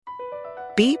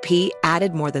BP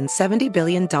added more than $70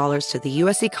 billion to the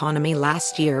U.S. economy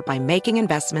last year by making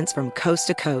investments from coast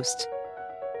to coast.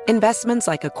 Investments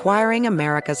like acquiring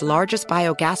America's largest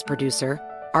biogas producer,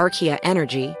 Archaea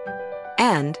Energy,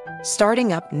 and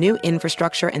starting up new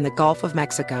infrastructure in the Gulf of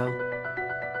Mexico.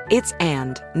 It's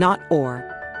and, not or.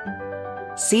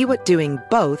 See what doing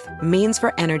both means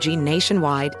for energy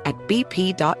nationwide at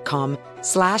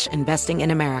bp.com/investing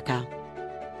in America.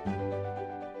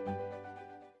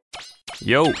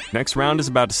 Yo, next round is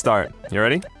about to start. You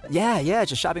ready? Yeah,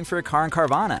 just shopping for a car in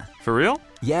Carvana. For real?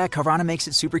 Yeah, Carvana makes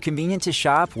it super convenient to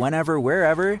shop whenever,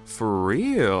 wherever. For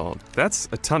real? That's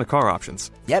a ton of car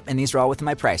options. Yep, and these are all within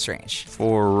my price range.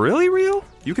 For really real?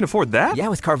 You can afford that? Yeah,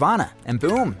 with Carvana. And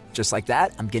boom, just like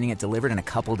that, I'm getting it delivered in a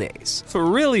couple days. For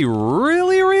really,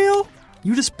 really real?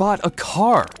 You just bought a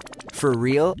car. For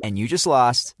real, and you just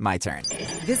lost my turn.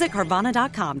 Visit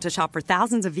Carvana.com to shop for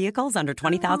thousands of vehicles under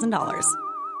 $20,000.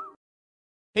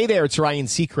 Hey there, it's Ryan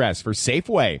Seacrest for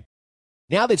Safeway.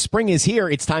 Now that spring is here,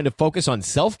 it's time to focus on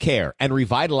self-care and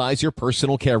revitalize your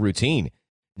personal care routine.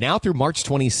 Now through March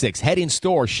 26, head in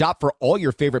store, shop for all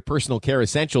your favorite personal care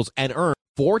essentials, and earn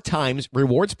 4 times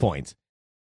rewards points.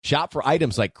 Shop for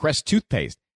items like Crest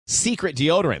toothpaste, Secret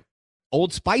deodorant,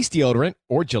 Old Spice deodorant,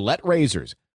 or Gillette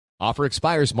razors. Offer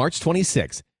expires March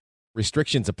 26.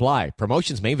 Restrictions apply.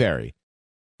 Promotions may vary.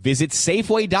 Visit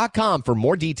Safeway.com for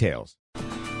more details.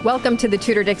 Welcome to the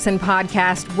Tudor Dixon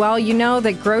podcast. Well, you know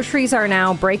that groceries are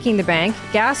now breaking the bank,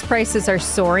 gas prices are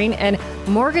soaring, and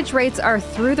mortgage rates are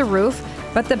through the roof.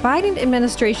 But the Biden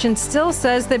administration still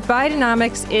says that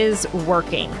Bidenomics is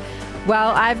working.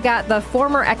 Well, I've got the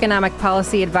former economic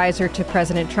policy advisor to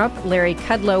President Trump, Larry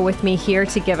Kudlow, with me here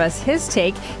to give us his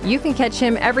take. You can catch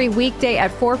him every weekday at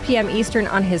 4 p.m. Eastern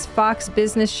on his Fox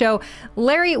Business show.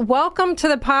 Larry, welcome to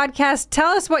the podcast. Tell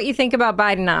us what you think about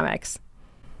Bidenomics.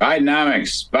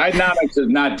 Bidenomics is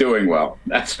not doing well.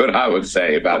 That's what I would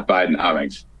say about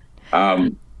Bidenomics.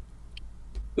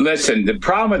 Listen, the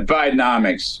problem with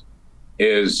Bidenomics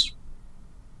is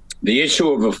the issue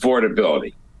of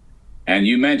affordability. And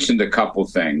you mentioned a couple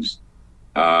things.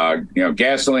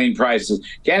 Gasoline prices.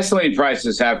 Gasoline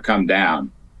prices have come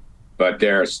down, but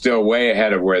they're still way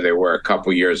ahead of where they were a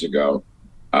couple years ago,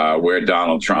 where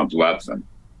Donald Trump left them.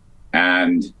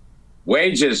 And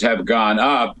wages have gone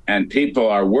up and people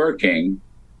are working,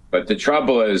 but the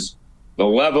trouble is the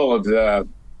level of the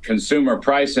consumer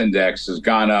price index has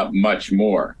gone up much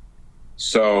more.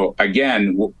 So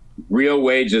again, real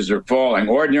wages are falling.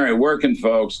 Ordinary working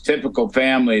folks, typical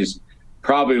families,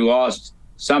 probably lost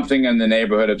something in the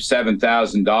neighborhood of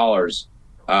 $7,000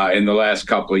 in the last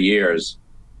couple of years.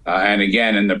 And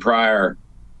again, in the prior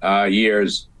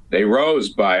years, they rose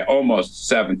by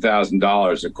almost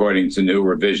 $7,000, according to new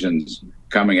revisions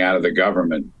coming out of the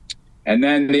government. And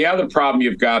then the other problem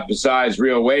you've got, besides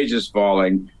real wages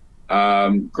falling,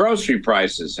 grocery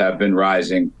prices have been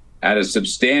rising at a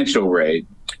substantial rate.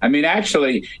 I mean,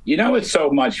 actually, you know, it's so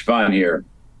much fun here.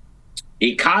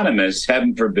 Economists,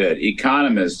 heaven forbid,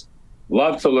 economists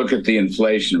love to look at the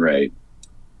inflation rate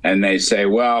and they say,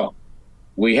 well,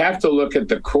 we have to look at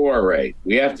the core rate.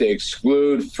 We have to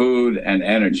exclude food and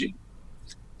energy.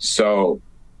 So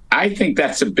I think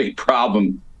that's a big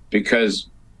problem because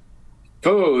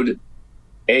food,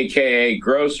 AKA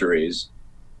groceries,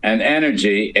 and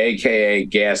energy, AKA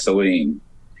gasoline,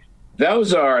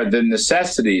 those are the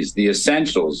necessities, the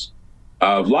essentials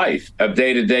of life, of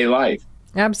day-to-day life.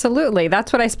 Absolutely.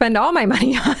 That's what I spend all my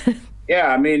money on. Yeah,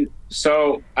 I mean,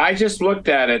 so I just looked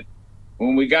at it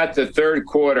when we got the third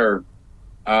quarter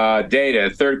data,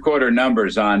 third quarter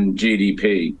numbers on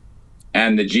GDP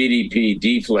and the GDP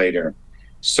deflator.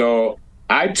 So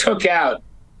I took out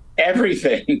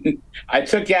everything. I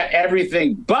took out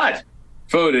everything but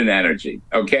food and energy,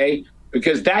 okay?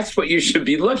 Because that's what you should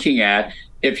be looking at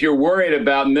if you're worried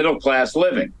about middle-class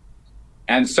living.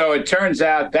 And so it turns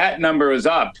out that number is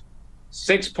up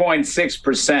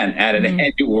 6.6% at an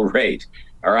annual rate,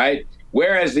 all right?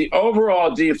 Whereas the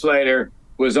overall deflator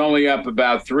was only up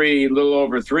about a little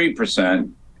over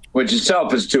 3%, which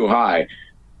itself is too high.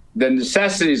 The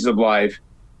necessities of life,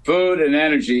 food and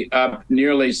energy, up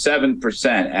nearly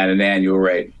 7% at an annual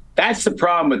rate. That's the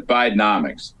problem with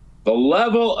Bidenomics. The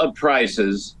level of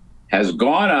prices has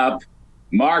gone up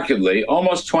markedly,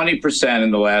 almost 20%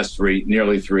 in the last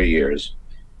nearly 3 years.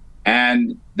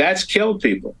 And that's killed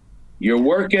people. You're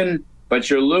working, but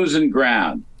you're losing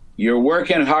ground. You're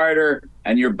working harder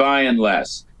and you're buying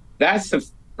less. That's the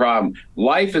problem.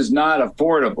 Life is not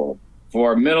affordable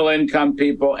for middle income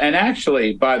people and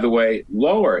actually, by the way,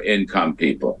 lower income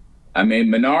people. I mean,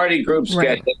 minority groups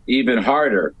get hit even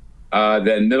harder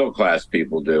than middle class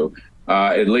people do.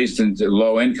 at least in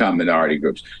low-income minority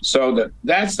groups. So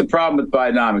that's the problem with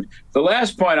Bidenomics. The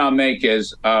last point I'll make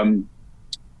is, home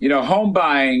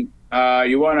buying,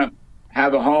 you want to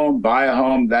have a home, buy a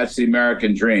home, that's the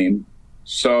American dream.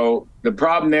 So the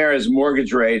problem there is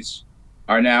mortgage rates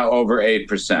are now over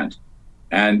 8%.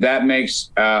 And that makes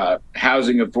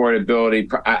housing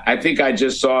affordability, I think I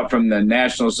just saw from the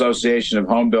National Association of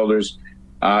Home Builders,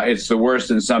 it's the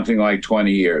worst in something like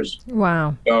 20 years.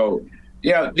 Wow. So,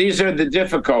 these are the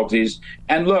difficulties.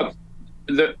 And look,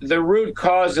 the root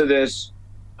cause of this,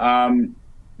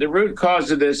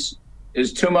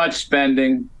 is too much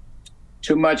spending,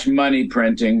 too much money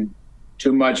printing,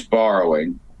 too much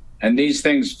borrowing. And these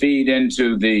things feed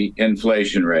into the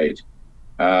inflation rate.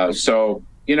 That's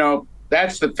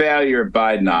the failure of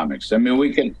Bidenomics. I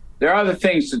mean, there are other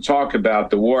things to talk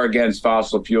about, the war against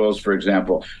fossil fuels, for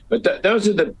example, but those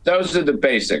are the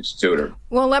basics, Tudor.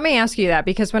 Well, let me ask you that,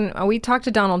 because when we talked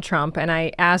to Donald Trump and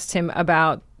I asked him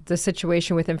about the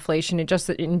situation with inflation and just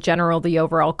in general, the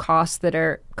overall costs that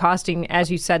are costing,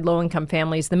 as you said, low-income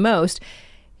families the most,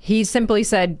 he simply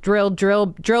said, drill,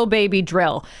 baby,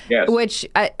 drill. Yes. Which,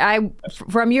 I,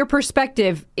 from your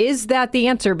perspective, is that the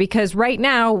answer? Because right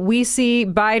now we see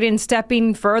Biden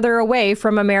stepping further away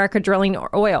from America drilling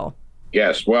oil.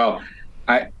 Yes. Well,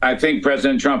 I think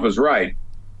President Trump was right.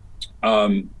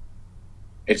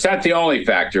 It's not the only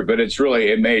factor, but it's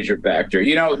really a major factor.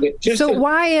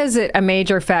 Why is it a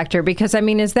major factor? Because,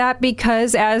 is that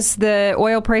because as the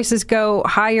oil prices go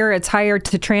higher, it's higher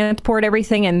to transport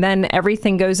everything and then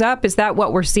everything goes up? Is that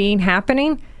what we're seeing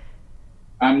happening?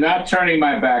 I'm not turning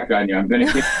my back on you. I'm going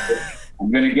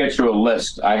to get you a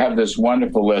list. I have this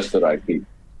wonderful list that I keep.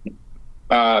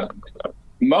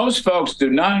 Most folks do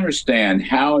not understand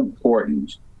how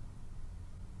important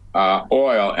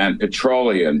oil and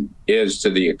petroleum is to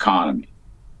the economy.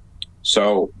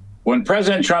 So when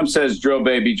President Trump says drill,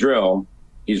 baby, drill,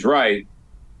 he's right.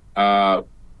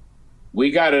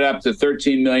 We got it up to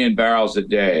 13 million barrels a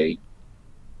day.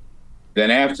 Then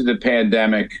after the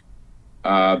pandemic,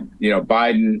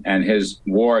 Biden and his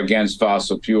war against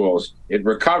fossil fuels, it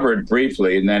recovered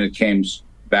briefly and then it came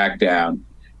back down.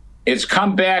 It's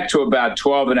come back to about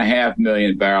 12.5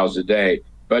 million barrels a day,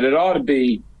 but it ought to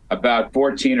be about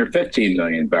 14 or 15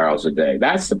 million barrels a day.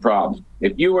 That's the problem.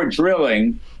 If you were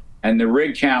drilling and the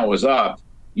rig count was up,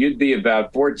 you'd be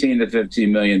about 14 to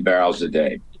 15 million barrels a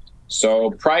day.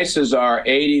 So prices are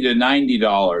 $80 to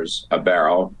 $90 a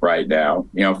barrel right now.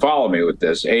 Follow me with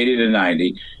this, 80 to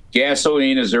 90.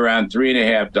 Gasoline is around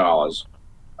 $3.50.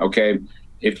 Okay.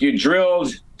 If you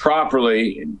drilled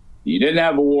properly, you didn't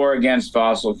have a war against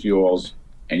fossil fuels,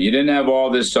 and you didn't have all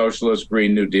this socialist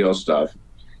Green New Deal stuff,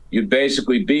 you'd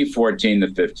basically be 14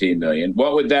 to 15 million.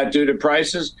 What would that do to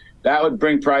prices? That would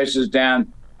bring prices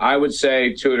down, I would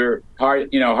say, Tudor,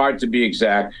 hard to be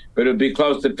exact, but it would be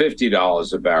close to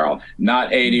 $50 a barrel,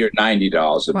 not $80 or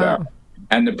 $90 a barrel.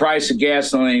 And the price of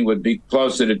gasoline would be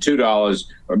closer to $2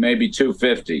 or maybe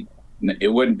 $2.50. It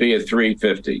wouldn't be a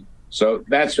 $3.50. So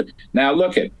now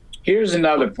look here's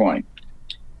another point.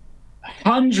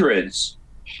 Hundreds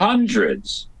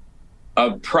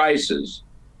of prices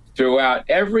throughout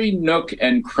every nook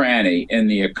and cranny in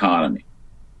the economy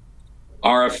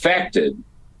are affected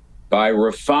by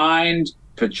refined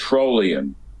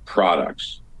petroleum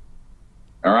products.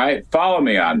 All right, follow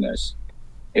me on this.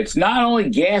 It's not only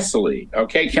gasoline,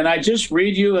 okay? Can I just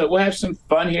read you? We'll have some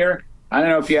fun here. I don't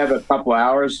know if you have a couple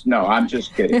hours. No, I'm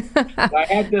just kidding. I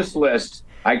had this list.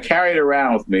 I carry it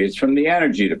around with me. It's from the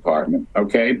Energy Department,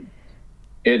 okay?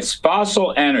 It's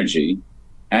fossil energy,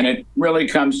 and it really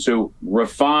comes to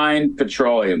refined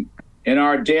petroleum in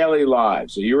our daily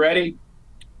lives. Are you ready?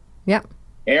 Yep.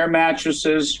 Air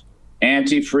mattresses,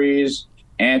 antifreeze,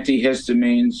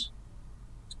 antihistamines,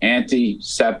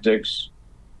 antiseptics,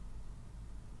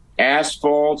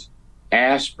 asphalt,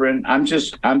 aspirin. I'm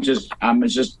just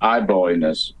eyeballing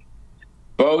this.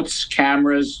 Boats,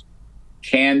 cameras,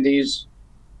 candies,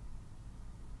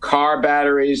 car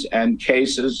batteries and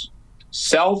cases,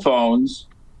 cell phones,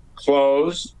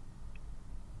 clothes,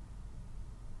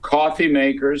 coffee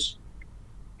makers.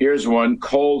 Here's one,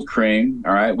 cold cream.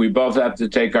 All right. We both have to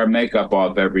take our makeup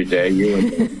off every day. You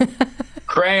and me.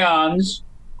 Crayons,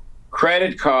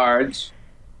 credit cards,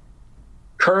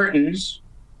 curtains,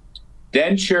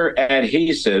 denture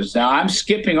adhesives. Now I'm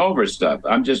skipping over stuff.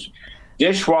 I'm just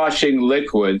dishwashing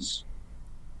liquids,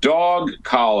 dog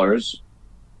collars,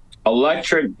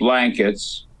 electric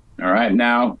blankets. All right.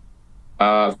 Now,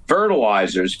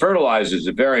 fertilizers. Fertilizers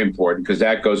are very important because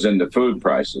that goes into food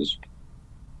prices.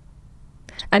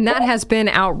 And that has been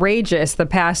outrageous the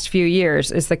past few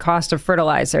years, is the cost of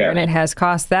fertilizer. Yeah. And it has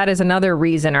cost, that is another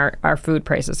reason our food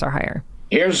prices are higher.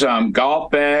 Here's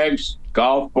golf bags,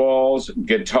 golf balls,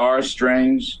 guitar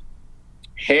strings,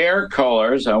 hair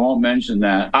colors. I won't mention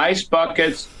that. Ice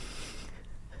buckets,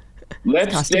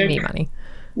 It's costing me money.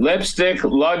 lipstick,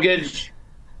 luggage,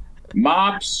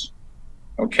 mops.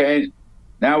 Okay.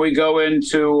 Now we go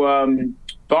into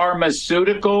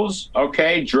pharmaceuticals.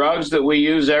 Okay. Drugs that we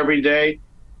use every day.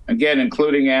 Again,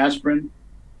 including aspirin.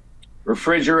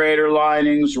 Refrigerator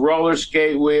linings, roller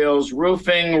skate wheels,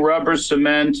 roofing, rubber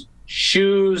cement,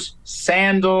 shoes,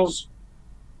 sandals,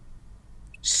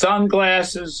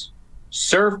 sunglasses,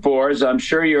 surfboards. I'm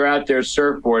sure you're out there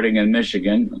surfboarding in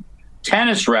Michigan.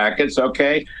 Tennis rackets,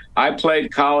 okay. I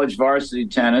played college varsity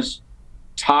tennis.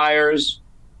 Tires,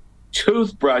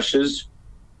 toothbrushes,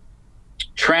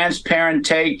 transparent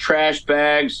tape, trash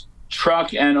bags,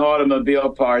 truck and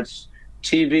automobile parts,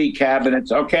 TV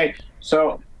cabinets. Okay,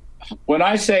 so when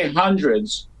I say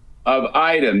hundreds of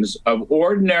items of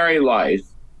ordinary life,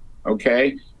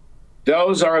 okay,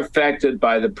 those are affected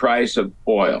by the price of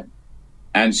oil.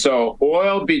 And so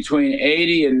oil between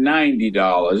 $80 and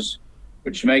 $90,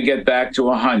 which may get back to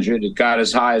 100, it got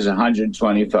as high as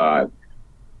 125,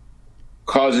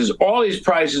 causes all these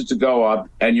prices to go up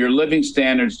and your living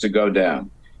standards to go down.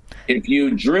 If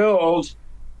you drilled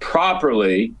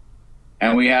properly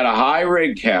and we had a high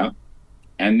rig count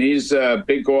and these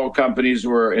big oil companies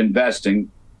were investing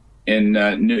in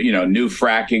new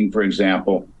fracking, for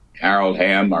example, Harold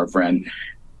Hamm, our friend,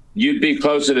 you'd be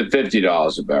closer to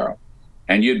 $50 a barrel,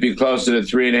 and you'd be closer to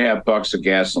 $3.50 of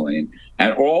gasoline.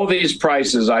 And all these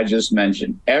prices I just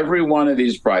mentioned, every one of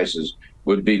these prices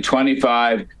would be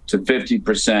 25 to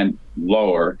 50%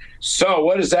 lower. So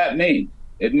what does that mean?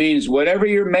 It means whatever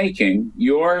you're making,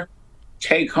 your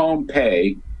take-home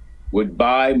pay would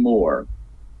buy more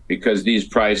because these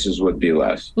prices would be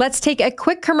less. Let's take a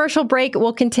quick commercial break.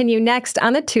 We'll continue next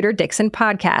on the Tudor Dixon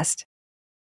podcast.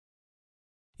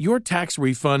 Your tax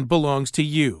refund belongs to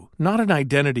you, not an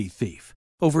identity thief.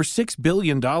 Over $6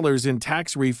 billion in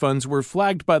tax refunds were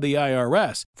flagged by the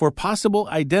IRS for possible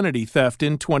identity theft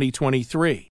in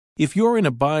 2023. If you're in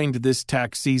a bind this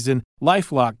tax season,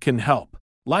 LifeLock can help.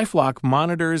 LifeLock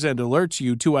monitors and alerts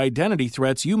you to identity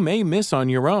threats you may miss on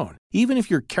your own, even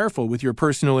if you're careful with your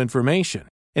personal information.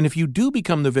 And if you do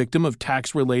become the victim of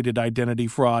tax-related identity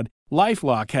fraud,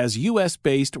 LifeLock has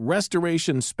U.S.-based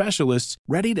restoration specialists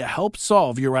ready to help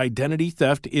solve your identity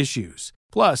theft issues.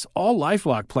 Plus, all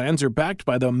LifeLock plans are backed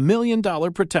by the $1 Million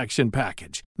Protection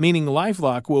Package, meaning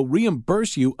LifeLock will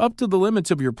reimburse you up to the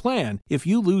limits of your plan if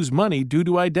you lose money due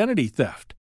to identity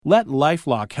theft. Let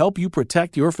LifeLock help you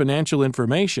protect your financial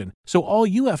information, so all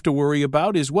you have to worry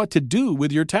about is what to do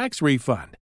with your tax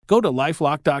refund. Go to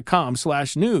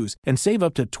LifeLock.com/news and save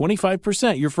up to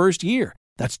 25% your first year.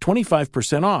 That's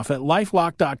 25% off at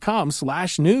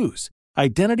LifeLock.com/news.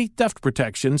 Identity theft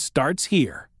protection starts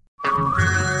here.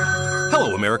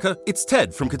 Hello, America. It's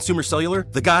Ted from Consumer Cellular,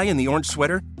 the guy in the orange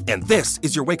sweater, and this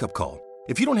is your wake-up call.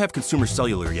 If you don't have Consumer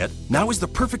Cellular yet, now is the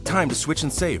perfect time to switch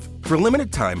and save. For a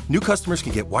limited time, new customers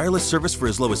can get wireless service for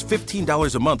as low as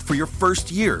 $15 a month for your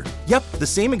first year. Yep, the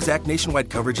same exact nationwide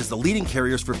coverage as the leading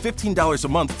carriers for $15 a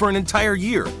month for an entire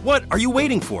year. What are you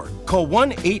waiting for? Call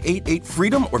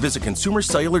 1-888-FREEDOM or visit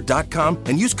consumercellular.com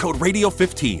and use code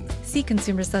RADIO15. See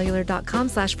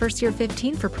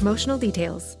consumercellular.com/firstyear15 for promotional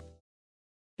details.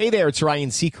 Hey there, it's Ryan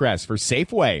Seacrest for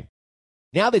Safeway.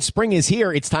 Now that spring is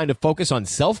here, it's time to focus on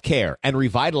self-care and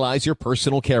revitalize your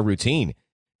personal care routine.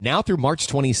 Now through March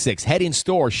 26, head in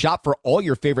store, shop for all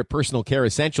your favorite personal care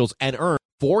essentials, and earn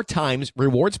 4 times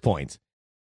rewards points.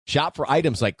 Shop for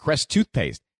items like Crest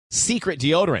toothpaste, Secret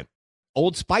deodorant,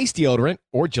 Old Spice deodorant,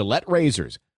 or Gillette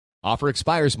razors. Offer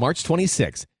expires March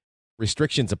 26.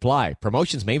 Restrictions apply.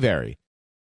 Promotions may vary.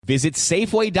 Visit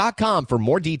Safeway.com for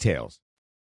more details.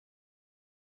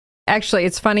 Actually,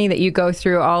 it's funny that you go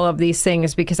through all of these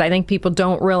things because I think people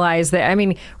don't realize that. I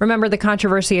mean, remember the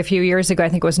controversy a few years ago? I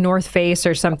think it was North Face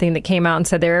or something that came out and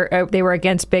said they were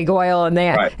against big oil, and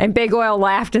and big oil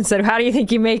laughed and said, "How do you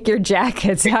think you make your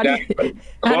jackets? Exactly.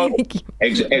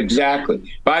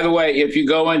 Exactly. By the way, if you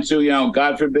go into,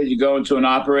 God forbid, you go into an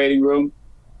operating room,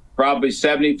 probably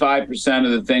 75%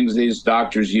 of the things these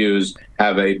doctors use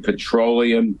have a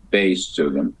petroleum base to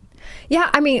them. Yeah,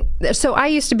 I mean, so I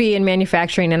used to be in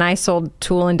manufacturing and I sold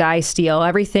tool and die steel.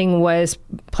 Everything was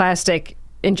plastic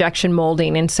injection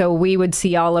molding. And so we would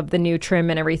see all of the new trim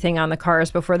and everything on the cars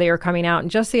before they were coming out.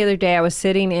 And just the other day, I was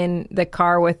sitting in the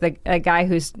car with a guy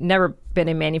who's never been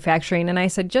in manufacturing. And I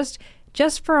said, just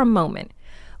for a moment,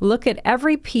 look at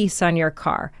every piece on your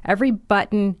car, every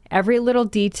button, every little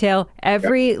detail,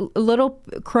 every little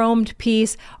chromed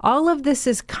piece. All of this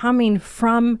is coming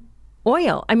from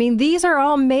oil. I mean, these are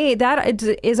all made, that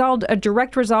is all a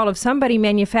direct result of somebody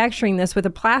manufacturing this with a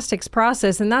plastics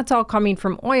process, and that's all coming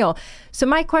from oil. So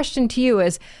my question to you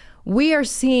is, we are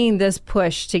seeing this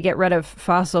push to get rid of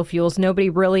fossil fuels.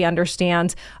 Nobody really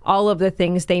understands all of the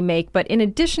things they make. But in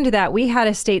addition to that, we had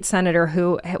a state senator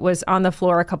who was on the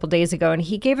floor a couple days ago, and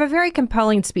he gave a very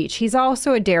compelling speech. He's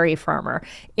also a dairy farmer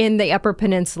in the Upper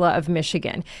Peninsula of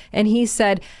Michigan. And he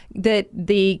said that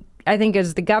the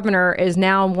governor is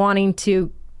now wanting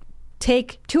to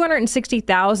take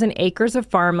 260,000 acres of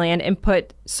farmland and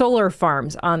put solar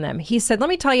farms on them. He said, let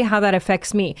me tell you how that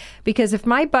affects me. Because if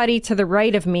my buddy to the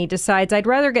right of me decides I'd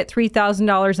rather get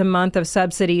 $3,000 a month of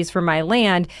subsidies for my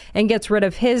land and gets rid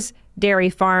of his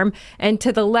dairy farm, and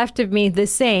to the left of me the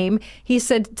same, he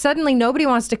said, suddenly nobody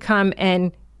wants to come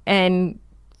and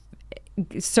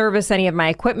service any of my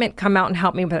equipment, come out and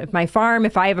help me with my farm.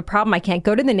 If I have a problem, I can't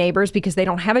go to the neighbors because they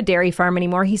don't have a dairy farm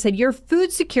anymore. He said, your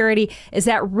food security is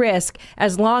at risk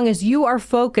as long as you are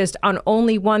focused on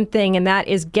only one thing, and that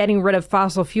is getting rid of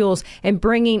fossil fuels and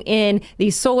bringing in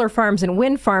these solar farms and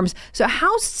wind farms. So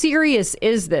how serious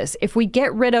is this? If we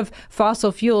get rid of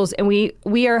fossil fuels, and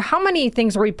we are, how many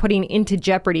things are we putting into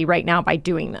jeopardy right now by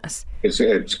doing this?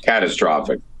 It's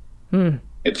catastrophic.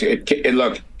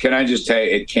 Look, can I just tell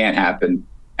you, it can't happen,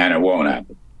 and it won't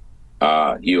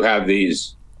happen. You have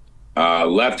these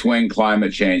left-wing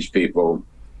climate change people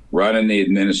running the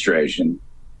administration,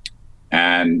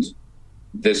 and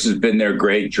this has been their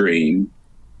great dream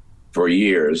for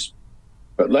years.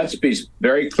 But let's be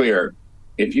very clear.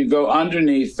 If you go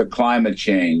underneath the climate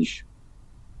change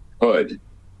hood,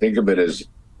 think of it as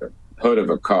the hood of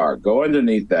a car, go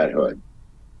underneath that hood.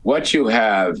 What you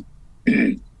have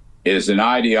is an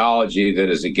ideology that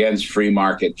is against free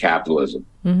market capitalism.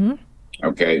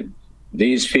 Okay,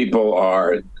 these people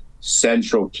are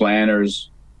central planners.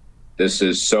 This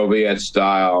is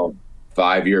Soviet-style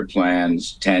 5-year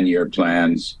plans, 10-year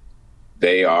plans.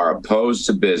 They are opposed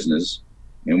to business.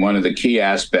 And one of the key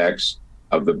aspects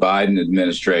of the Biden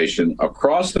administration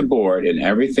across the board in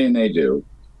everything they do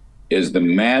is the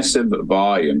massive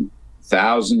volume,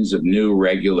 thousands of new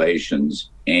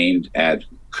regulations aimed at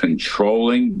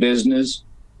controlling business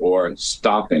or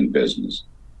stopping business,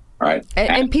 right?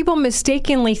 And people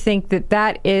mistakenly think that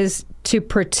that is to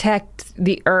protect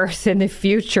the earth in the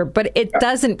future, but it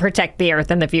doesn't protect the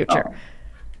earth in the future.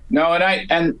 No,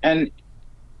 and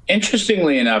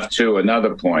interestingly enough, too,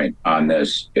 another point on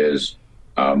this is,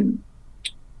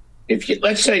 if you,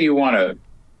 let's say you want to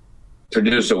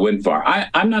produce a wind farm.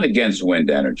 I'm not against wind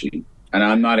energy, and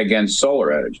I'm not against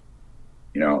solar energy.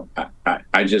 You know,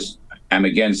 I just am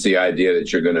against the idea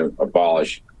that you're going to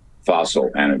abolish fossil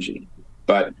energy.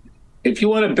 But if you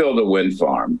want to build a wind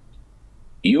farm,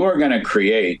 you are going to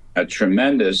create a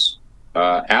tremendous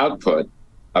output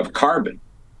of carbon.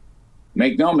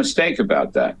 Make no mistake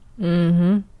about that.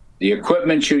 The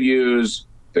equipment you use,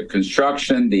 the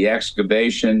construction, the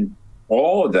excavation,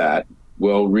 all of that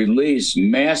will release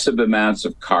massive amounts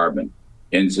of carbon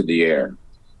into the air.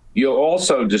 You'll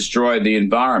also destroy the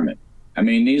environment. I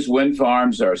mean, these wind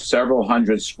farms are several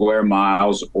hundred square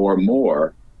miles or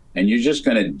more, and you're just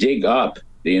going to dig up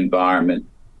the environment.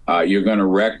 You're going to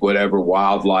wreck whatever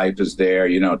wildlife is there.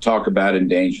 You know, talk about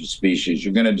endangered species.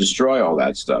 You're going to destroy all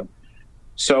that stuff.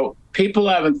 So people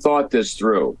haven't thought this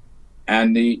through.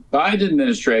 And the Biden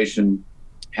administration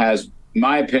has, in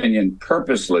my opinion,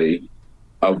 purposely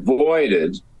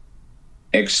avoided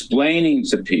explaining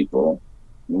to people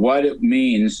what it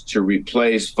means to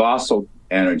replace fossil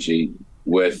energy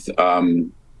with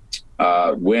wind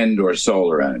or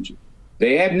solar energy.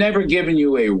 They have never given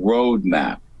you a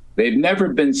roadmap. They've never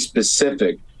been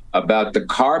specific about the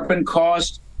carbon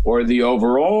cost or the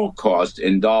overall cost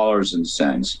in dollars and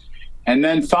cents. And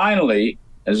then finally,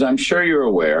 as I'm sure you're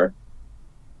aware,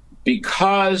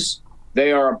 because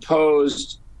they are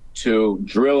opposed to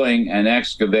drilling and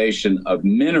excavation of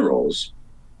minerals,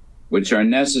 which are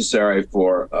necessary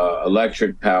for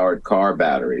electric-powered car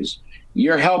batteries,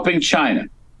 you're helping China,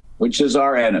 which is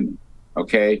our enemy,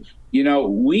 okay? You know,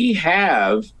 we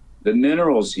have the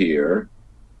minerals here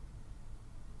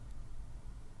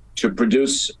to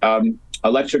produce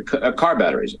electric car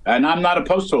batteries. And I'm not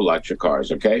opposed to electric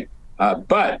cars, okay?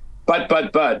 But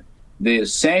the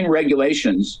same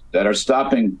regulations that are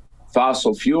stopping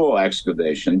fossil fuel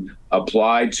excavation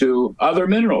apply to other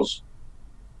minerals.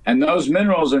 And those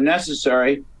minerals are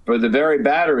necessary for the very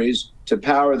batteries to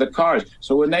power the cars.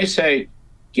 So when they say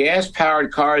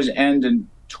gas-powered cars end in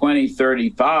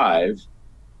 2035,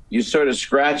 you sort of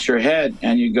scratch your head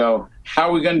and you go, how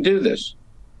are we going to do this?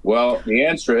 Well, the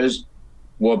answer is,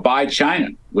 we'll buy China.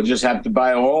 We'll just have to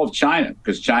buy all of China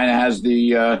because China has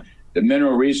the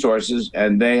mineral resources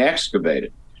and they excavate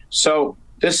it. So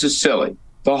this is silly.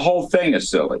 The whole thing is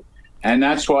silly. And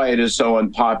that's why it is so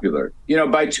unpopular.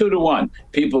 By 2-1,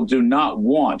 people do not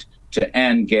want to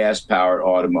end gas-powered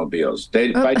automobiles.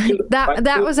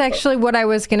 That was actually what I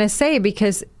was going to say,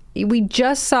 because we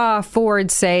just saw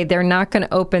Ford say they're not going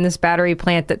to open this battery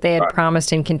plant that they had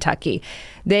promised in Kentucky.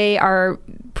 They are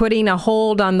putting a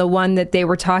hold on the one that they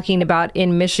were talking about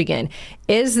in Michigan.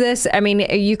 Is this,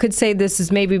 you could say this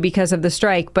is maybe because of the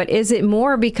strike, but is it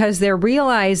more because they're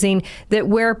realizing that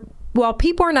while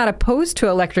people are not opposed to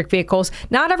electric vehicles,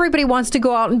 not everybody wants to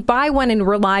go out and buy one and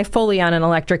rely fully on an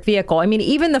electric vehicle.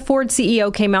 Even the Ford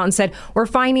CEO came out and said, we're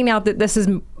finding out that this is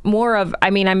more of,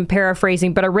 I'm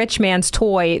paraphrasing, but a rich man's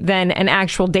toy than an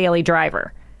actual daily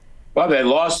driver. Well, they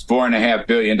lost $4.5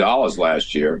 billion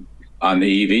last year on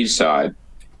the EV side.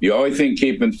 The only thing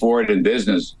keeping Ford in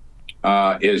business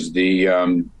is the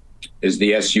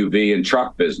SUV and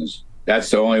truck business.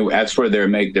 That's where they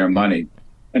make their money.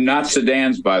 And not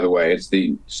sedans, by the way. It's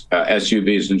the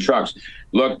SUVs and trucks.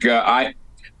 Look, I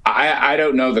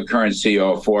don't know the current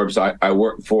CEO of Forbes. I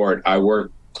work for it. I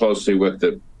work closely with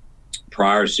the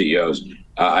prior CEOs.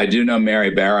 I do know Mary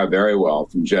Barra very well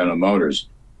from General Motors.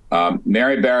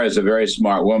 Mary Barra is a very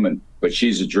smart woman, but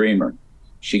she's a dreamer.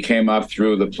 She came up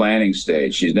through the planning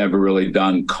stage. She's never really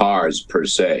done cars per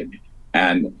se.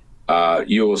 And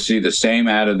you will see the same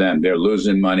out of them. They're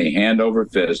losing money hand over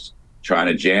fist, trying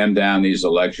to jam down these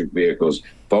electric vehicles.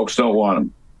 Folks don't want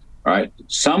them, right?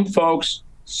 Some folks,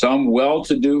 some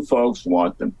well-to-do folks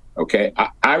want them, okay?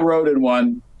 I wrote in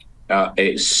one,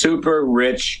 a super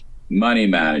rich money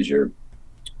manager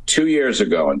 2 years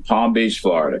ago in Palm Beach,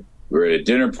 Florida. We were at a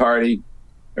dinner party.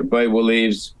 Everybody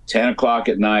leaves, 10 o'clock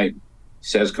at night. He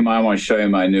says, come on, I want to show you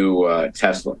my new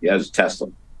Tesla. He has a Tesla.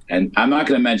 And I'm not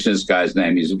going to mention this guy's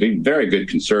name. He's a very good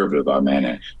conservative,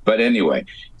 man. But anyway,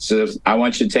 so I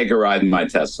want you to take a ride in my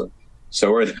Tesla.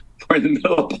 So we're in the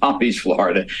middle of Palm Beach,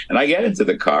 Florida, and I get into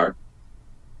the car,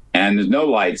 and there's no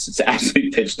lights. It's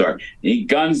absolutely pitch dark. He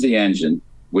guns the engine,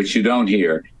 which you don't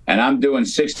hear, and I'm doing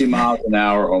 60 miles an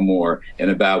hour or more in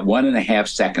about 1.5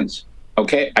 seconds.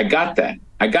 Okay, I got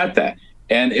that.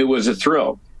 And it was a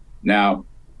thrill. Now,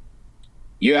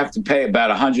 you have to pay about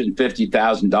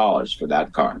 $150,000 for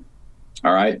that car.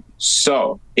 All right.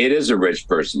 So it is a rich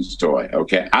person's toy.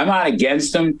 Okay. I'm not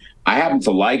against him. I happen to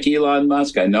like Elon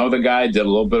Musk. I know the guy, did a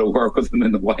little bit of work with him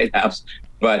in the White House,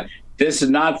 but this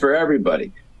is not for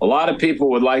everybody. A lot of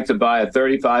people would like to buy a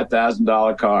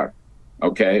 $35,000 car.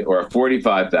 Okay. Or a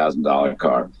 $45,000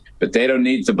 car, but they don't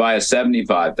need to buy a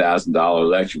 $75,000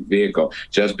 electric vehicle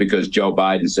just because Joe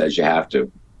Biden says you have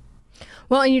to.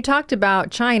 Well, and you talked about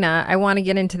China. I want to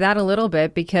get into that a little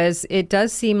bit because it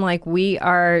does seem like we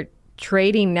are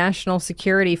trading national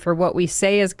security for what we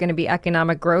say is going to be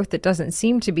economic growth. It doesn't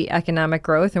seem to be economic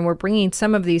growth. And we're bringing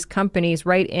some of these companies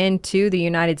right into the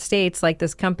United States, like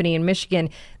this company in Michigan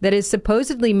that is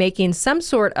supposedly making some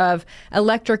sort of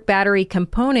electric battery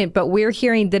component. But we're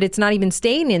hearing that it's not even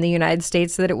staying in the United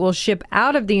States, that it will ship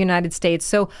out of the United States.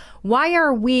 So why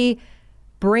are we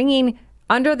bringing,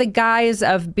 under the guise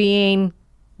of being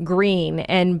green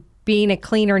and being a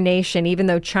cleaner nation, even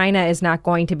though China is not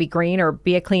going to be green or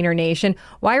be a cleaner nation,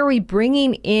 why are we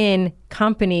bringing in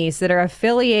companies that are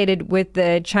affiliated with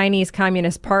the Chinese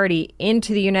Communist Party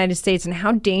into the United States, and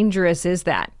how dangerous is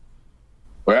that?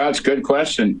 Well, it's a good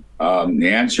question. The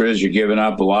answer is you're giving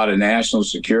up a lot of national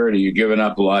security. You're giving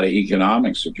up a lot of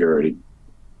economic security.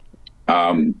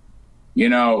 I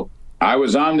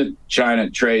was on the China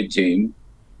trade team,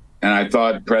 and I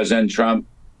thought President Trump,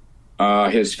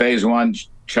 his phase one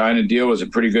China deal was a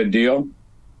pretty good deal.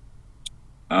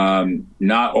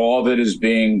 Not all of it is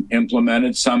being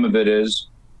implemented. Some of it is.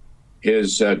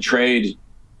 His trade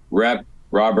rep,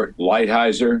 Robert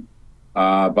Lighthizer,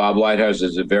 Bob Lighthizer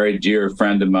is a very dear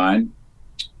friend of mine,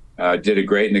 did a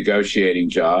great negotiating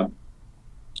job.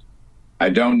 I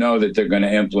don't know that they're going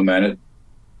to implement it.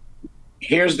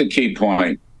 Here's the key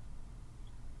point.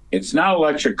 It's not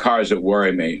electric cars that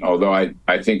worry me, although I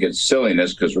think it's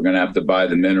silliness because we're going to have to buy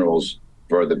the minerals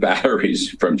for the batteries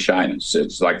from China. So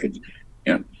it's like,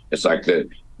 it's like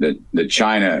the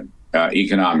China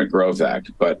Economic Growth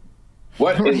Act. But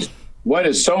what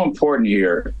is so important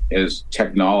here is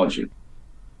technology.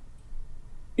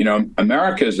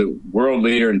 America is a world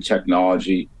leader in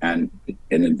technology and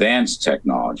in advanced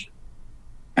technology,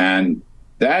 and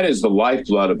that is the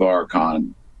lifeblood of our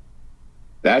economy.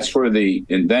 That's where the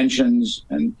inventions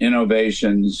and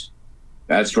innovations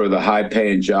That's where the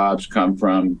high-paying jobs come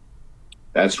from.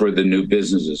 That's where the new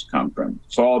businesses come from.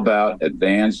 It's all about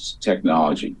advanced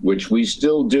technology, which we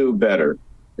still do better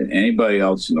than anybody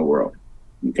else in the world,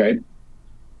 okay?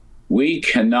 We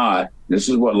cannot, this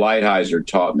is what Lighthizer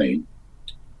taught me,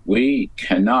 we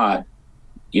cannot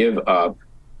give up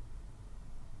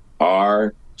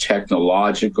our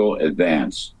technological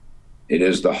advance. It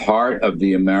is the heart of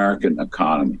the American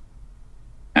economy.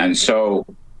 And so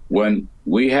when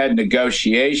we had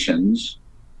negotiations,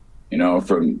 you know,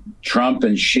 from Trump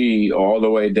and Xi all the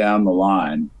way down the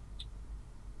line,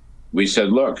 we said,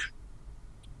 look,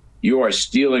 you are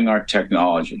stealing our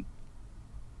technology,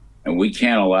 and we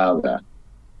can't allow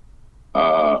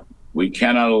that. We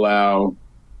cannot allow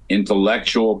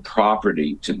intellectual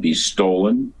property to be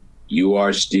stolen. You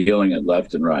are stealing it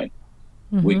left and right.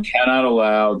 Mm-hmm. We cannot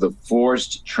allow the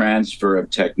forced transfer of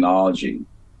technology.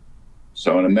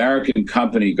 So an American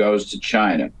company goes to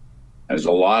China, as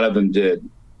a lot of them did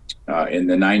in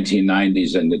the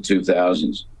 1990s and the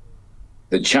 2000s.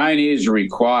 The Chinese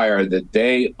require that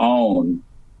they own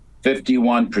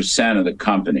 51% of the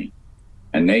company,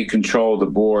 and they control the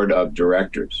board of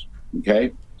directors,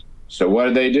 okay? So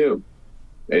what do?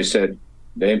 They said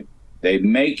they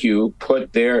make you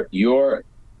put your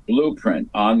blueprint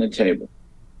on the table.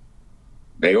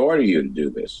 They order you to do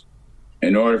this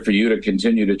in order for you to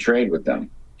continue to trade with them.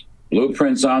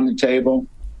 Blueprints on the table,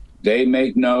 they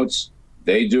make notes,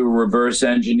 they do reverse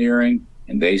engineering,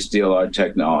 and they steal our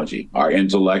technology, our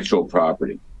intellectual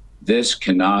property. This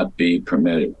cannot be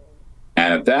permitted.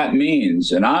 And if that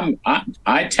means, and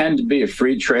I tend to be a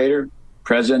free trader,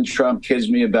 President Trump kids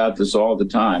me about this all the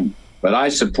time, but I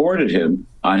supported him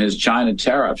on his China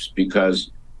tariffs because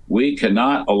we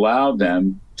cannot allow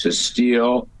them to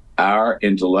steal our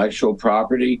intellectual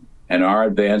property and our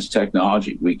advanced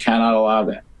technology. We cannot allow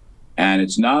that. And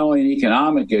it's not only an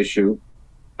economic issue,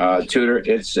 Tudor,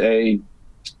 it's a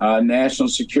national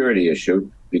security issue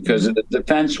because of the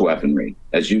defense weaponry,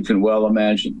 as you can well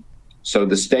imagine. So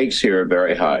the stakes here are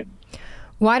very high.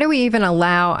 Why do we even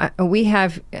allow, we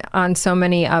have on so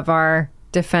many of our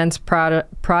defense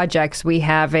projects, we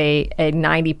have a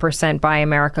 90% Buy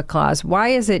America clause. Why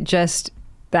is it just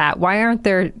that? Why aren't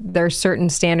there certain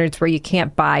standards where you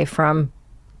can't buy from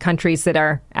countries that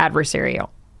are adversarial?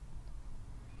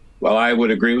 Well, I would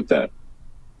agree with that.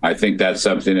 I think that's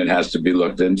something that has to be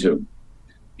looked into.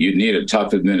 You'd need a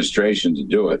tough administration to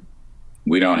do it.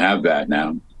 We don't have that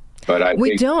now. But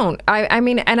we don't. I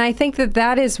mean, and I think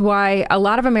that is why a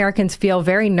lot of Americans feel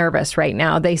very nervous right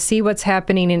now. They see what's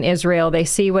happening in Israel. They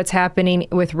see what's happening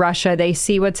with Russia. They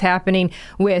see what's happening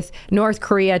with North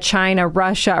Korea, China,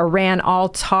 Russia, Iran, all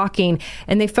talking.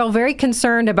 And they feel very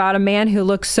concerned about a man who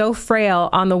looks so frail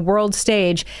on the world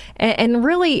stage. And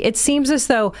really, it seems as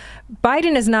though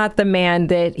Biden is not the man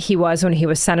that he was when he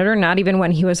was senator, not even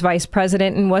when he was vice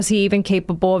president. And was he even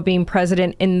capable of being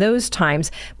president in those times?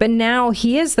 But now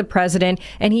he is the president,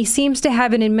 and he seems to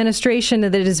have an administration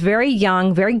that is very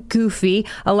young, very goofy,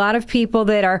 a lot of people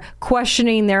that are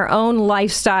questioning their own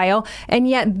lifestyle, and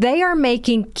yet they are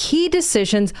making key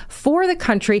decisions for the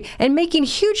country and making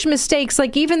huge mistakes,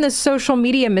 like even the social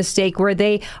media mistake where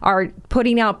they are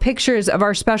putting out pictures of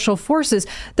our special forces.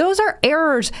 Those are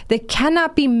errors that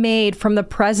cannot be made from the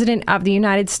president of the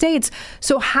United States.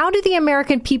 So how do the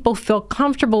American people feel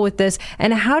comfortable with this?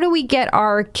 And how do we get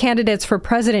our candidates for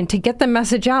president to get the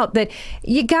message out that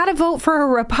you got to vote for a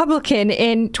Republican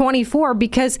in 24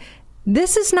 because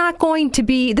this is not going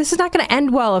to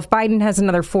end well if Biden has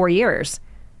another 4 years?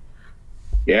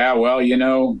 Yeah, well, you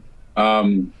know,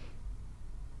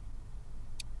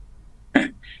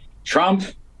 Trump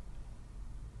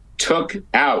took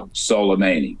out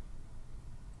Soleimani.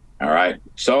 All right.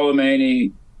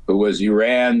 Soleimani, who was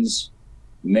Iran's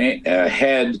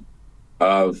head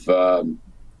of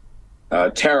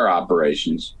terror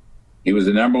operations, he was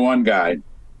the number one guy.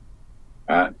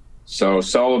 So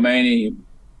Soleimani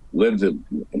lived a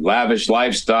lavish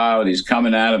lifestyle, and he's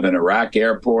coming out of an Iraq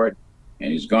airport,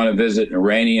 and he's going to visit an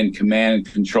Iranian command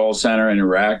and control center in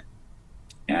Iraq.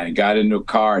 And he got into a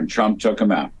car, and Trump took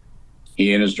him out,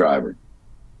 he and his driver.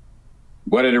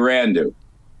 What did Iran do?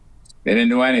 They didn't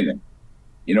do anything.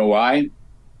 You know why?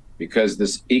 Because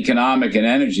this economic and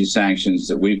energy sanctions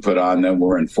that we put on them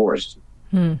were enforced.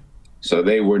 So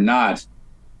they were not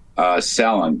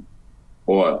selling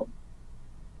oil.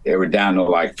 They were down to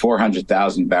like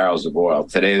 400,000 barrels of oil.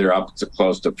 Today, they're up to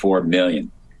close to 4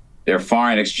 million. Their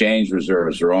foreign exchange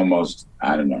reserves are almost,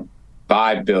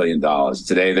 $5 billion.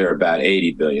 Today, they're about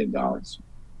 $80 billion.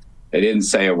 They didn't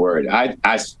say a word.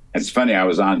 It's funny, I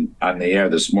was on the air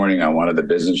this morning on one of the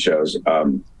business shows.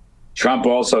 Trump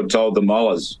also told the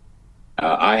mullahs,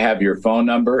 I have your phone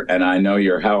number and I know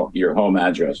your home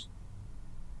address.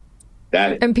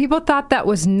 And people thought that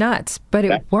was nuts, but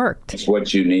it worked. That's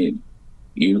what you need.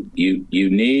 You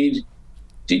need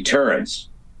deterrence,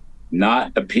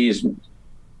 not appeasement.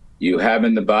 You have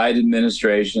in the Biden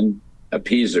administration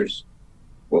appeasers.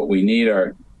 What we need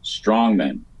are strong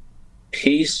men.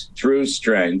 Peace through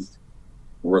strength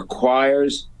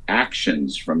requires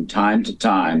actions from time to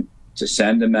time to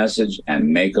send a message and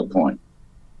make a point.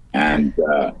 And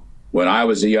when I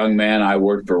was a young man, I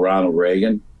worked for Ronald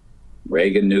Reagan.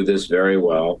 Reagan knew this very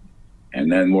well.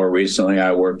 And then more recently,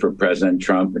 I worked for President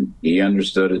Trump, and he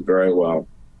understood it very well.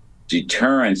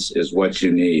 Deterrence is what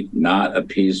you need, not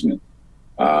appeasement.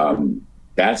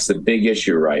 That's the big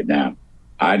issue right now.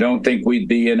 I don't think we'd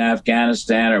be in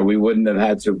Afghanistan, or we wouldn't have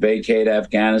had to vacate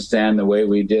Afghanistan the way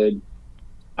we did.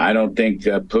 I don't think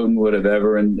Putin would have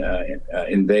ever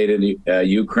invaded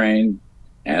Ukraine.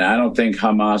 And I don't think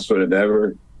Hamas would have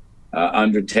ever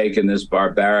undertaken this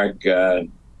barbaric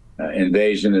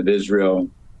invasion of Israel,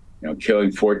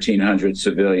 killing 1,400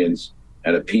 civilians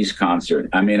at a peace concert.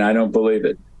 I mean, I don't believe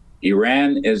it.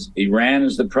 Iran is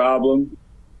the problem.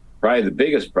 Probably the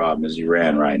biggest problem is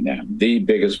Iran right now. The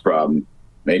biggest problem.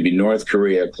 Maybe North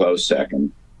Korea close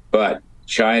second. But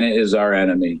China is our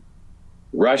enemy.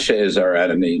 Russia is our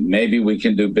enemy. Maybe we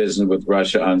can do business with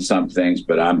Russia on some things,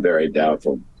 but I'm very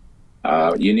doubtful.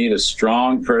 You need a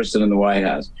strong person in the White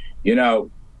House. The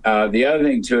other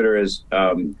thing, Tudor, is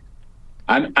I'm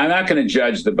not going to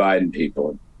judge the Biden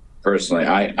people personally.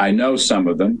 I know some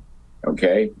of them,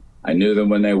 okay? I knew them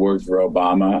when they worked for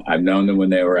Obama. I've known them when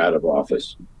they were out of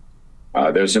office.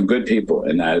 There's some good people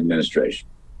in that administration.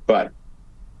 But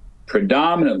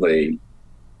predominantly,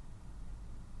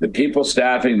 the people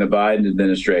staffing the Biden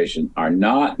administration are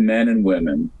not men and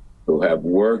women who have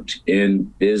worked in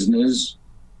business,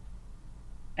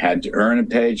 had to earn a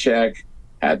paycheck,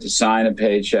 had to sign a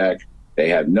paycheck. They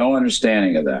have no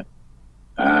understanding of that.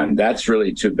 And that's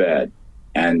really too bad.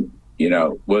 And,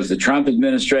 was the Trump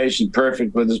administration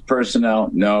perfect with his personnel?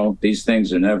 No, these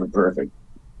things are never perfect.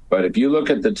 But if you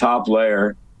look at the top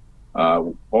layer,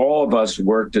 all of us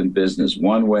worked in business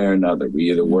one way or another. We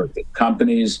either worked at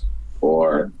companies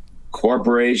or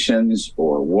corporations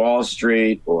or Wall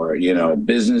Street or,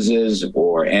 businesses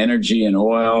or energy and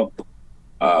oil,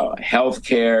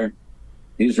 healthcare.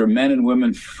 These were men and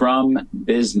women from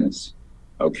business.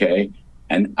 Okay.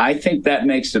 And I think that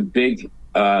makes a big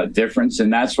difference.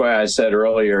 And that's why I said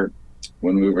earlier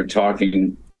when we were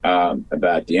talking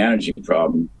about the energy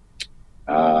problem,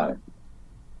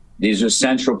 these are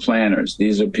central planners.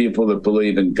 These are people that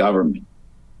believe in government.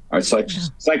 It's like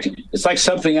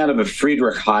something out of a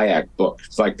Friedrich Hayek book.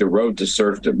 It's like The Road to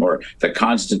Serfdom or The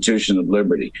Constitution of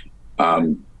Liberty.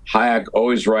 Hayek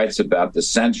always writes about the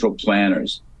central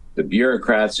planners, the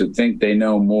bureaucrats who think they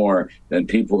know more than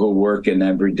people who work in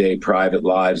everyday private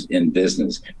lives in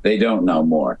business. They don't know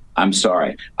more. I'm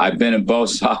sorry. I've been on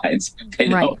both sides. They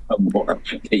don't know more.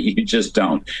 You just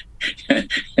don't.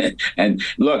 And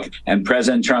look, and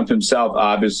President Trump himself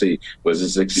obviously was a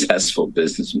successful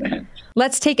businessman.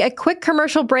 Let's take a quick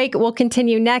commercial break. We'll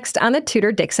continue next on the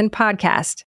Tudor Dixon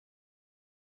podcast.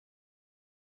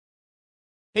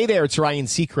 Hey there, it's Ryan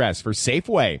Seacrest for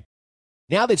Safeway.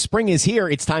 Now that spring is here,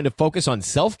 it's time to focus on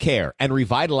self-care and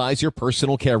revitalize your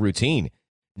personal care routine.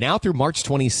 Now through March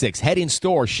 26, head in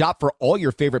store, shop for all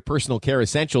your favorite personal care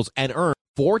essentials, and earn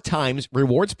 4 times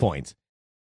rewards points.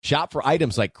 Shop for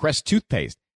items like Crest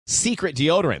toothpaste, Secret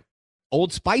deodorant,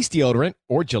 Old Spice deodorant,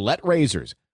 or Gillette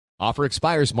razors. Offer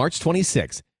expires March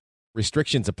 26.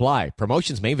 Restrictions apply.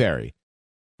 Promotions may vary.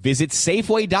 Visit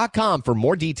Safeway.com for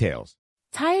more details.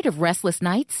 Tired of restless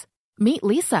nights? Meet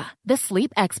Lisa, the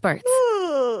sleep experts.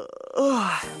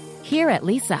 Here at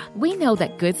Lisa, we know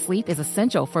that good sleep is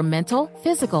essential for mental,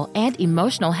 physical, and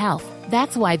emotional health.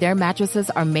 That's why their mattresses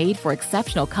are made for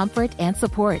exceptional comfort and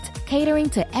support, catering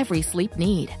to every sleep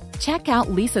need. Check out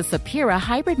Lisa's Sapira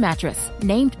Hybrid Mattress,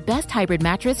 named Best Hybrid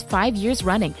Mattress 5 years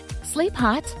running. Sleep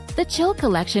hot? The Chill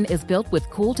Collection is built with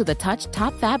cool-to-the-touch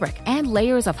top fabric and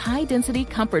layers of high-density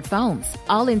comfort foams,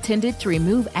 all intended to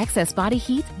remove excess body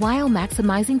heat while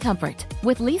maximizing comfort.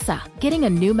 With Lisa, getting a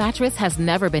new mattress has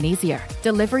never been easier.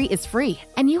 Delivery is free,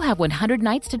 and you have 100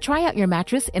 nights to try out your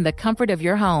mattress in the comfort of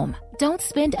your home. Don't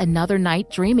spend another night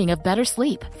dreaming of better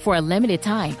sleep. For a limited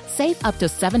time, save up to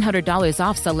 $700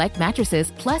 off select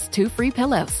mattresses plus 2 free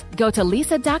pillows. Go to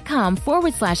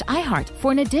lisa.com/iHeart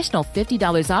for an additional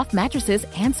 $50 off mattresses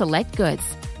and select goods.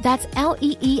 That's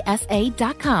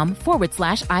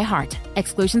LEESA.com/iHeart.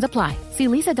 Exclusions apply. See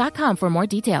lisa.com for more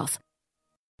details.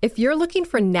 If you're looking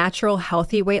for natural,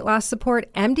 healthy weight loss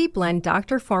support, MD Blend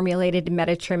doctor-formulated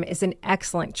Meditrim is an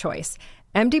excellent choice.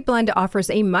 MD Blend offers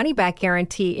a money-back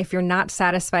guarantee if you're not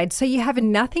satisfied, so you have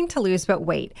nothing to lose but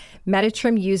weight.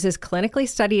 Meditrim uses clinically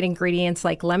studied ingredients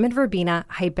like lemon verbena,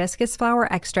 hibiscus flower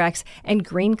extracts, and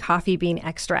green coffee bean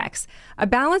extracts. A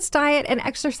balanced diet and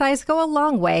exercise go a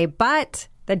long way, but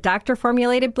the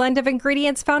doctor-formulated blend of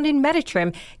ingredients found in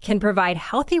Meditrim can provide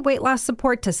healthy weight loss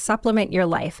support to supplement your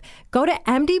life. Go to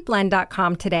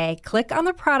mdblend.com today, click on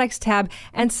the Products tab,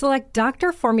 and select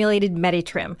doctor-formulated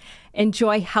Meditrim.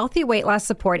 Enjoy healthy weight loss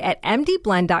support at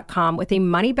mdblend.com with a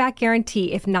money-back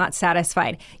guarantee if not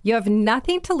satisfied. You have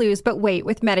nothing to lose but weight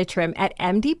with Meditrim at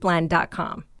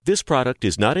mdblend.com. This product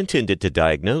is not intended to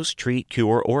diagnose, treat,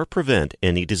 cure, or prevent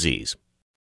any disease.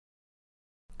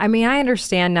 I mean, I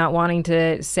understand not wanting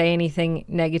to say anything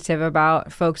negative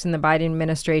about folks in the Biden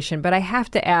administration, but I have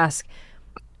to ask,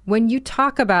 when you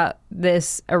talk about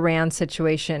this Iran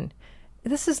situation,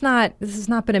 this has not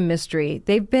been a mystery.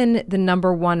 They've been the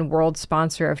number one world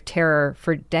sponsor of terror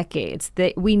for decades.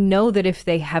 We know that if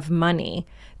they have money,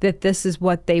 that this is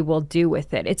what they will do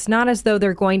with it. It's not as though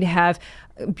they're going to have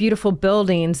beautiful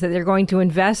buildings, that they're going to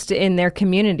invest in their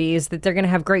communities, that they're going to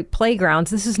have great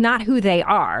playgrounds. This is not who they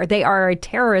are. They are a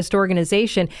terrorist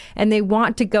organization, and they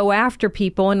want to go after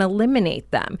people and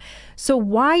eliminate them. So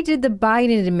why did the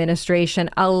Biden administration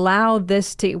allow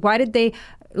this to, why did they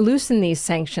loosen these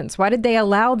sanctions? Why did they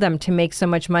allow them to make so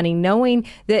much money, knowing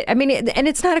that, I mean, and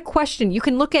it's not a question. You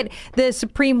can look at the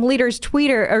Supreme Leader's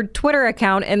Twitter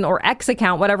account or X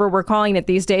account, whatever we're calling it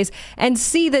these days, and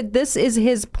see that this is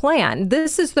his plan.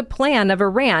 This is the plan of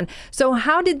Iran. So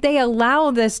how did they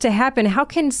allow this to happen? How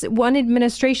can one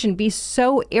administration be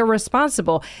so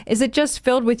irresponsible? Is it just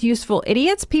filled with useful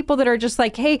idiots? People that are just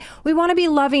like, hey, we want to be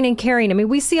loving and caring. I mean,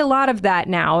 we see a lot of that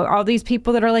now. All these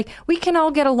people that are like, we can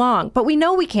all get along, but we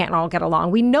know we can't all get along.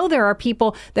 We know there are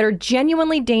people that are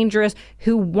genuinely dangerous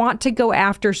who want to go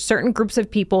after certain groups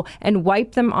of people and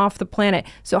wipe them off the planet.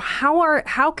 So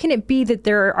how can it be that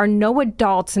there are no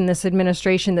adults in this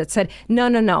administration that said,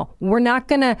 no, we're not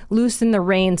going to loosen the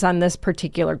reins on this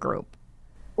particular group?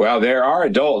 Well, there are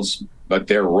adults, but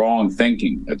they're wrong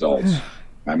thinking adults.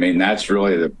 I mean, that's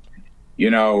really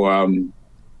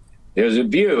there's a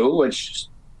view which,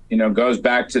 goes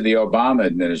back to the Obama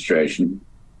administration.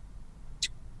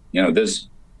 This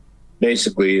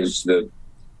basically is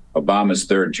Obama's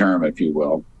third term, if you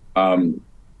will,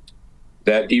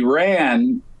 that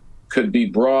Iran could be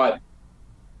brought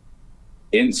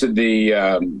into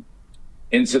the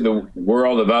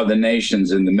world of other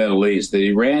nations in the Middle East, that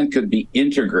Iran could be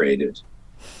integrated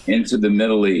into the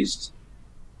Middle East,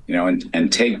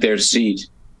 and take their seat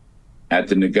at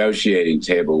the negotiating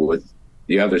table with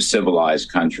the other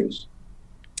civilized countries.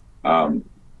 That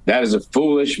is a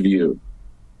foolish view.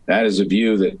 That is a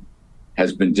view that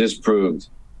has been disproved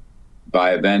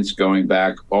by events going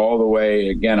back all the way.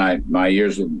 Again, my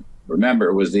years would remember,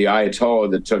 it was the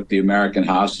Ayatollah that took the American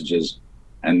hostages.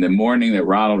 And the morning that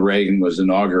Ronald Reagan was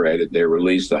inaugurated, they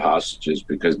released the hostages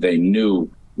because they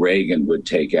knew Reagan would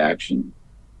take action.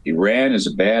 Iran is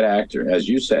a bad actor, as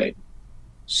you say.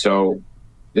 So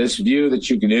this view that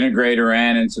you can integrate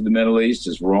Iran into the Middle East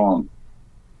is wrong.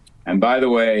 And by the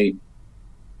way,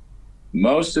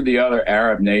 most of the other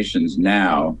Arab nations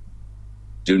now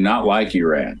do not like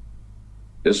Iran.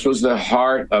 This was the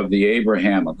heart of the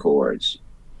Abraham Accords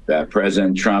that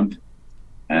President Trump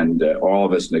and all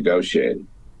of us negotiated.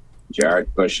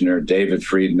 Jared Kushner, David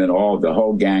Friedman, the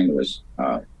whole gang was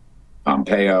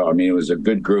Pompeo. I mean, it was a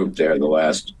good group there the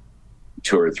last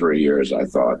 2 or 3 years, I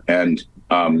thought. And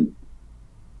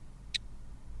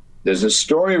there's a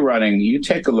story running. You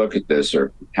take a look at this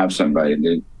or have somebody.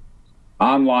 The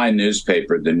online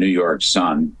newspaper, the New York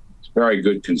Sun. It's a very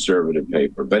good conservative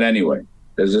paper. But anyway,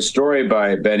 there's a story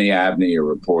by Benny Abney, a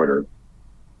reporter.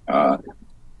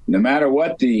 No matter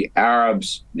what the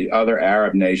other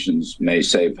Arab nations may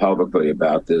say publicly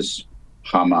about this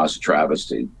Hamas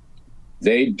travesty,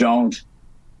 they don't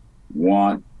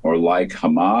want or like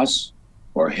Hamas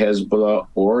or Hezbollah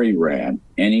or Iran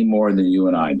any more than you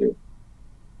and I do.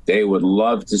 They would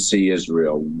love to see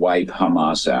Israel wipe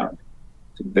Hamas out.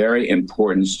 It's a very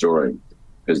important story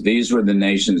because these were the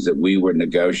nations that we were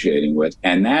negotiating with,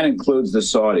 and that includes the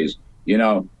Saudis.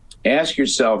 Ask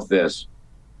yourself this.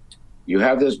 You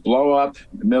have this blow up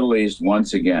in the Middle East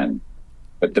once again,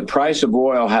 but the price of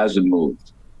oil hasn't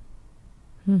moved.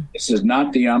 This is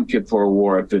not the Yom Kippur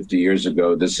War of 50 years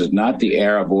ago. This is not the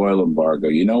Arab oil embargo.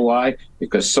 You know why?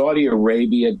 Because Saudi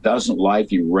Arabia doesn't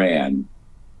like Iran,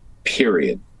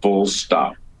 period, full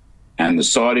stop. And the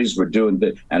Saudis were doing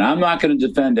that. And I'm not going to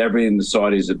defend everything the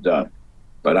Saudis have done,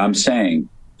 but I'm saying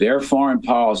Their foreign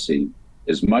policy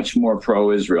is much more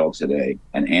pro-Israel today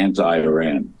and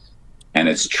anti-Iran. And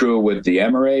it's true with the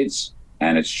Emirates,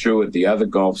 and it's true with the other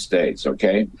Gulf states,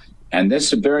 okay? And this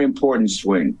is a very important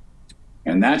swing.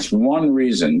 And that's one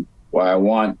reason why I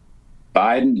want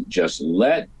Biden to just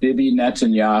let Bibi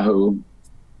Netanyahu,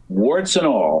 warts and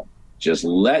all, just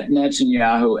let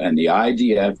Netanyahu and the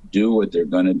IDF do what they're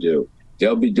going to do.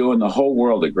 They'll be doing the whole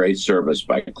world a great service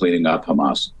by cleaning up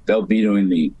Hamas. They'll be doing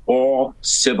the all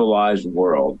civilized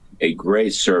world a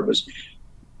great service.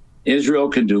 Israel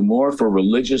can do more for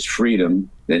religious freedom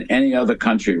than any other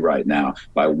country right now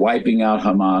by wiping out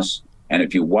Hamas. And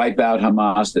if you wipe out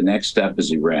Hamas, the next step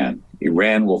is Iran.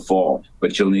 Iran will fall,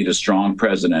 but you'll need a strong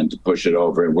president to push it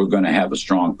over. And we're going to have a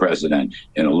strong president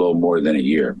in a little more than a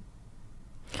year.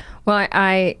 Well,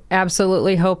 I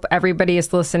absolutely hope everybody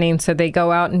is listening so they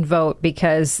go out and vote,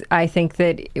 because I think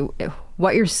that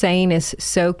what you're saying is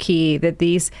so key, that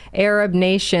these Arab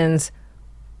nations,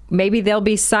 maybe they'll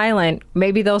be silent.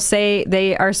 Maybe they'll say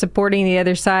they are supporting the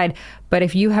other side. But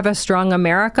if you have a strong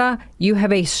America, you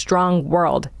have a strong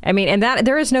world. I mean, and that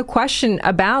there is no question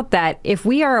about that. If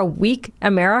we are a weak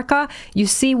America, you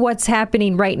see what's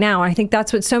happening right now. And I think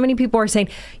that's what so many people are saying.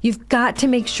 You've got to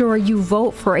make sure you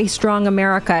vote for a strong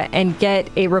America and get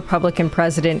a Republican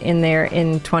president in there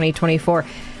in 2024.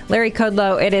 Larry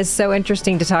Kudlow, it is so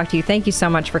interesting to talk to you. Thank you so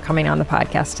much for coming on the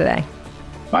podcast today.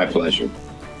 My pleasure.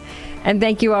 And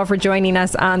thank you all for joining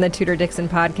us on the Tudor Dixon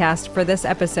podcast. For this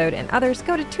episode and others,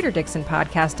 go to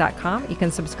TudorDixonPodcast.com. You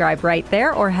can subscribe right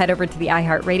there, or head over to the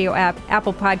iHeartRadio app,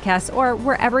 Apple Podcasts, or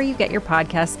wherever you get your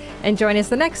podcasts. And join us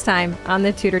the next time on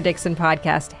the Tudor Dixon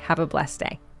podcast. Have a blessed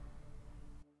day.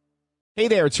 Hey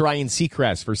there, it's Ryan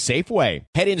Seacrest for Safeway.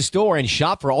 Head in store and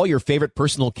shop for all your favorite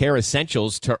personal care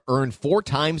essentials to earn 4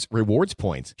 times rewards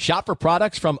points. Shop for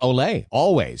products from Olay,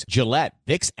 Always, Gillette,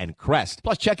 Vicks, and Crest.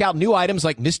 Plus, check out new items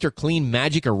like Mr. Clean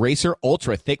Magic Eraser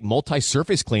Ultra Thick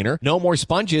Multi-Surface Cleaner. No more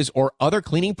sponges or other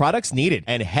cleaning products needed.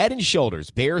 And Head &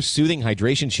 Shoulders Bare Soothing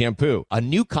Hydration Shampoo, a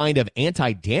new kind of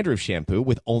anti-dandruff shampoo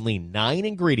with only 9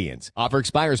 ingredients. Offer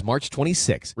expires March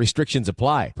 26. Restrictions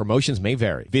apply. Promotions may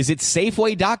vary. Visit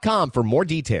Safeway.com for more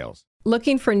details.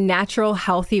 Looking for natural,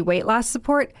 healthy weight loss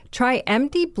support? Try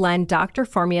MD Blend Doctor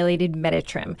Formulated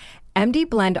Meditrim. MD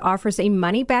Blend offers a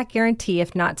money-back guarantee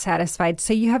if not satisfied,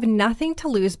 so you have nothing to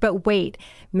lose but weight.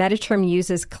 Meditrim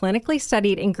uses clinically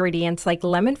studied ingredients like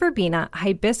lemon verbena,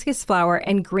 hibiscus flower,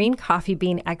 and green coffee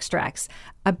bean extracts.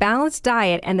 A balanced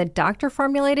diet and the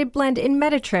doctor-formulated blend in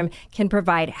Meditrim can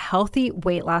provide healthy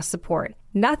weight loss support.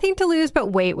 Nothing to lose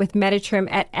but weight with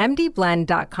Meditrim at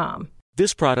mdblend.com.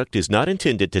 This product is not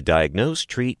intended to diagnose,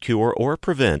 treat, cure, or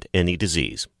prevent any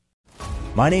disease.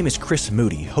 My name is Chris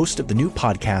Moody, host of the new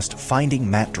podcast, Finding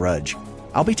Matt Drudge.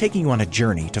 I'll be taking you on a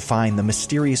journey to find the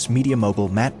mysterious media mogul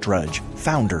Matt Drudge,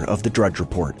 founder of The Drudge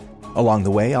Report. Along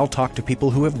the way, I'll talk to people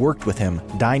who have worked with him,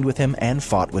 dined with him, and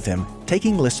fought with him,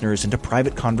 taking listeners into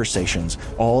private conversations,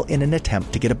 all in an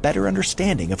attempt to get a better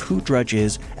understanding of who Drudge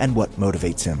is and what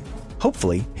motivates him.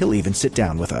 Hopefully, he'll even sit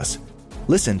down with us.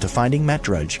 Listen to Finding Matt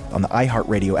Drudge on the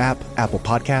iHeartRadio app, Apple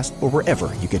Podcast, or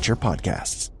wherever you get your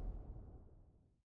podcasts.